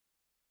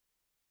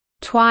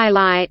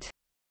Twilight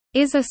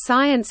is a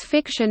science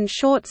fiction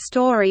short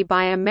story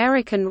by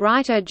American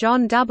writer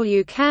John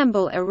W.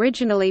 Campbell,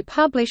 originally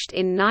published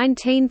in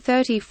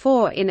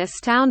 1934 in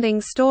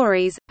Astounding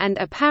Stories, and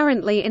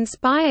apparently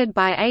inspired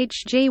by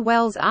H. G.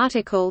 Wells'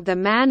 article The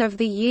Man of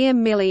the Year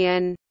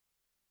Million.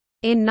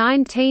 In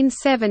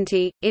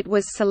 1970, it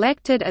was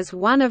selected as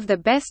one of the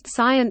best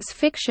science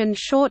fiction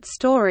short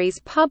stories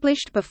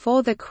published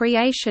before the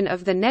creation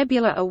of the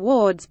Nebula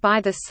Awards by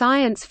the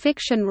Science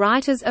Fiction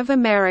Writers of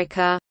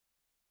America.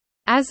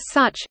 As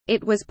such,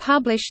 it was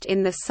published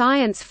in the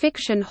Science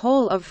Fiction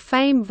Hall of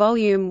Fame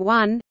Volume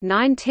 1,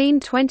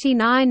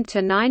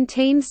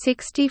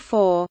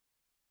 1929–1964.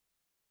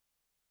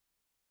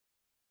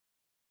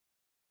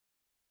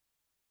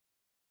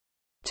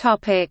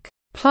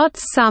 Plot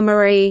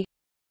summary.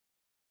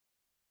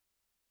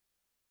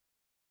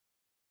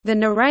 The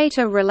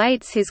narrator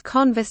relates his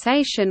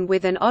conversation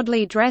with an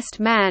oddly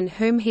dressed man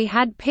whom he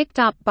had picked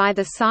up by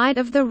the side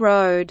of the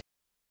road.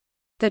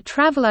 The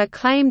traveler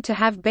claimed to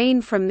have been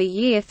from the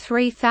year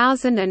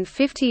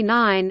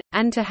 3059,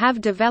 and to have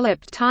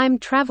developed time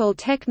travel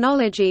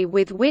technology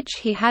with which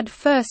he had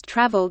first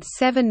traveled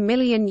 7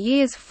 million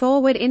years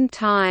forward in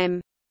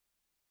time.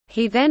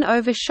 He then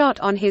overshot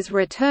on his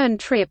return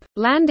trip,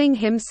 landing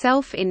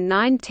himself in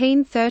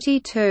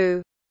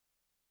 1932.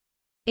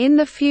 In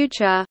the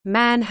future,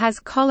 man has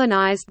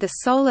colonized the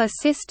Solar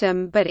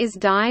System but is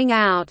dying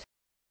out.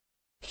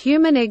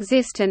 Human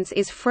existence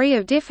is free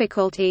of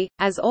difficulty,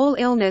 as all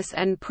illness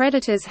and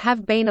predators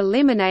have been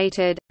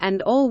eliminated,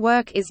 and all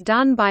work is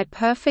done by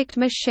perfect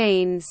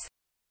machines.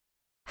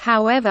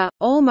 However,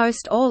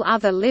 almost all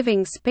other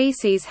living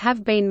species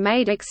have been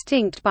made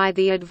extinct by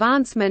the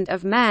advancement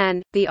of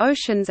man, the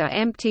oceans are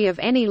empty of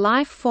any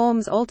life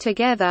forms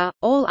altogether,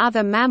 all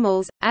other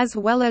mammals, as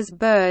well as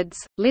birds,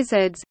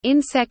 lizards,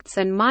 insects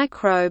and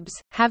microbes,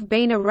 have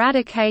been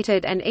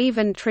eradicated, and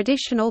even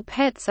traditional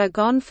pets are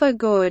gone for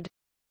good.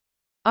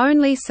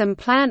 Only some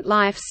plant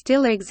life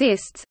still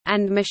exists,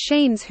 and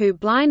machines who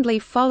blindly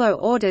follow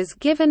orders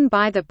given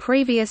by the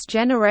previous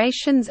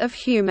generations of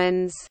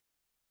humans.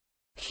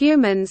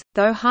 Humans,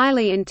 though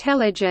highly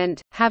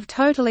intelligent, have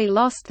totally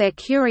lost their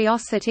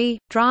curiosity,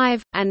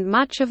 drive, and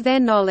much of their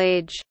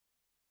knowledge.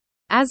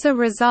 As a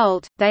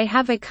result, they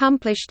have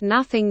accomplished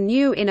nothing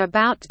new in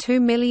about 2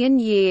 million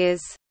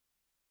years.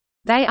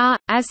 They are,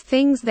 as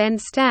things then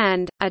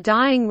stand, a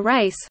dying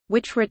race,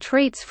 which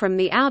retreats from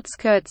the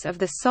outskirts of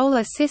the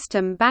Solar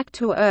System back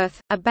to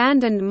Earth,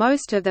 abandoned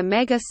most of the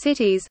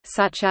mega-cities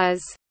such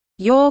as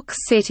York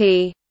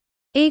City,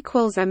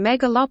 equals a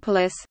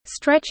megalopolis,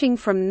 stretching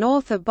from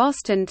north of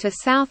Boston to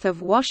south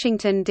of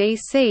Washington,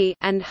 D.C.,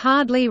 and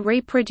hardly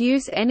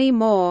reproduce any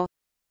more.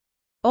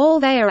 All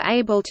they are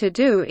able to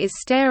do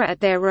is stare at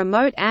their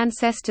remote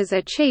ancestors'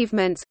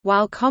 achievements,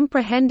 while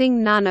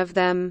comprehending none of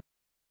them.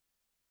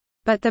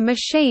 But the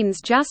machines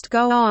just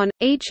go on,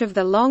 each of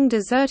the long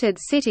deserted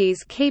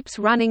cities keeps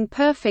running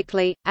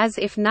perfectly, as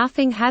if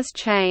nothing has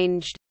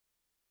changed.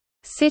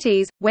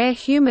 Cities, where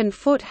human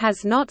foot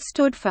has not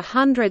stood for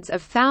hundreds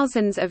of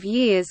thousands of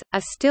years,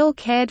 are still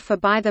cared for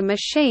by the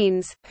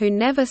machines, who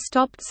never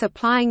stopped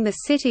supplying the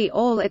city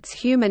all its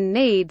human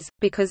needs,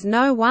 because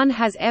no one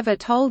has ever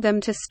told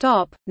them to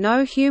stop.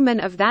 No human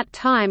of that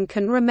time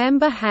can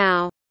remember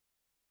how.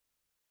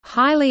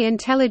 Highly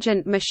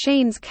intelligent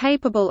machines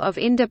capable of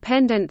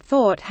independent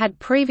thought had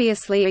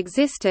previously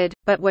existed,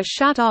 but were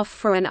shut off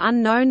for an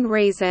unknown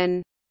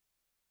reason.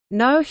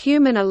 No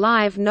human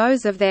alive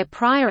knows of their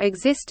prior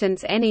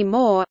existence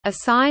anymore,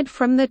 aside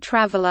from the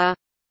traveler.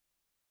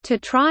 To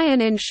try and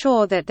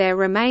ensure that there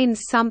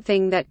remains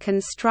something that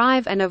can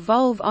strive and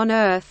evolve on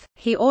Earth,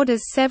 he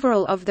orders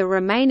several of the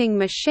remaining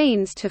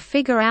machines to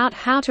figure out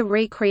how to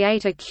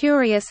recreate a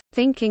curious,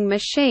 thinking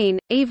machine,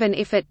 even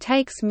if it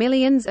takes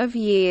millions of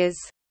years.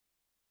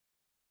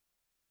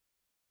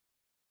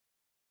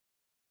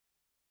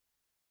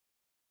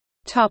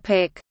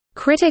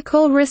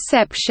 Critical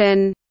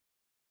reception.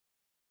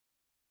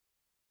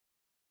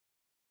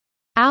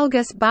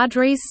 Algis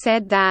Budrys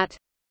said that,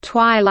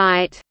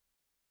 "Twilight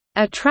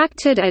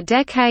attracted a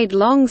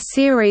decade-long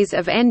series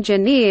of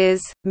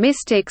engineers,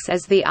 mystics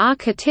as the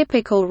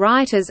archetypical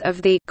writers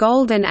of the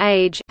Golden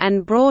Age,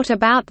 and brought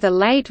about the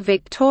late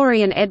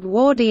Victorian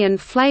Edwardian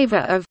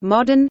flavor of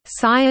modern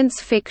science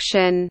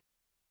fiction."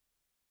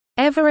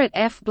 Everett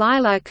F.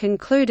 Blyler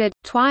concluded,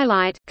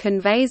 "Twilight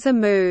conveys a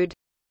mood.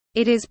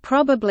 It is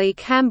probably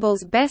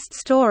Campbell's best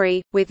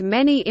story, with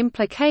many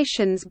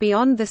implications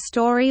beyond the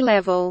story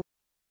level."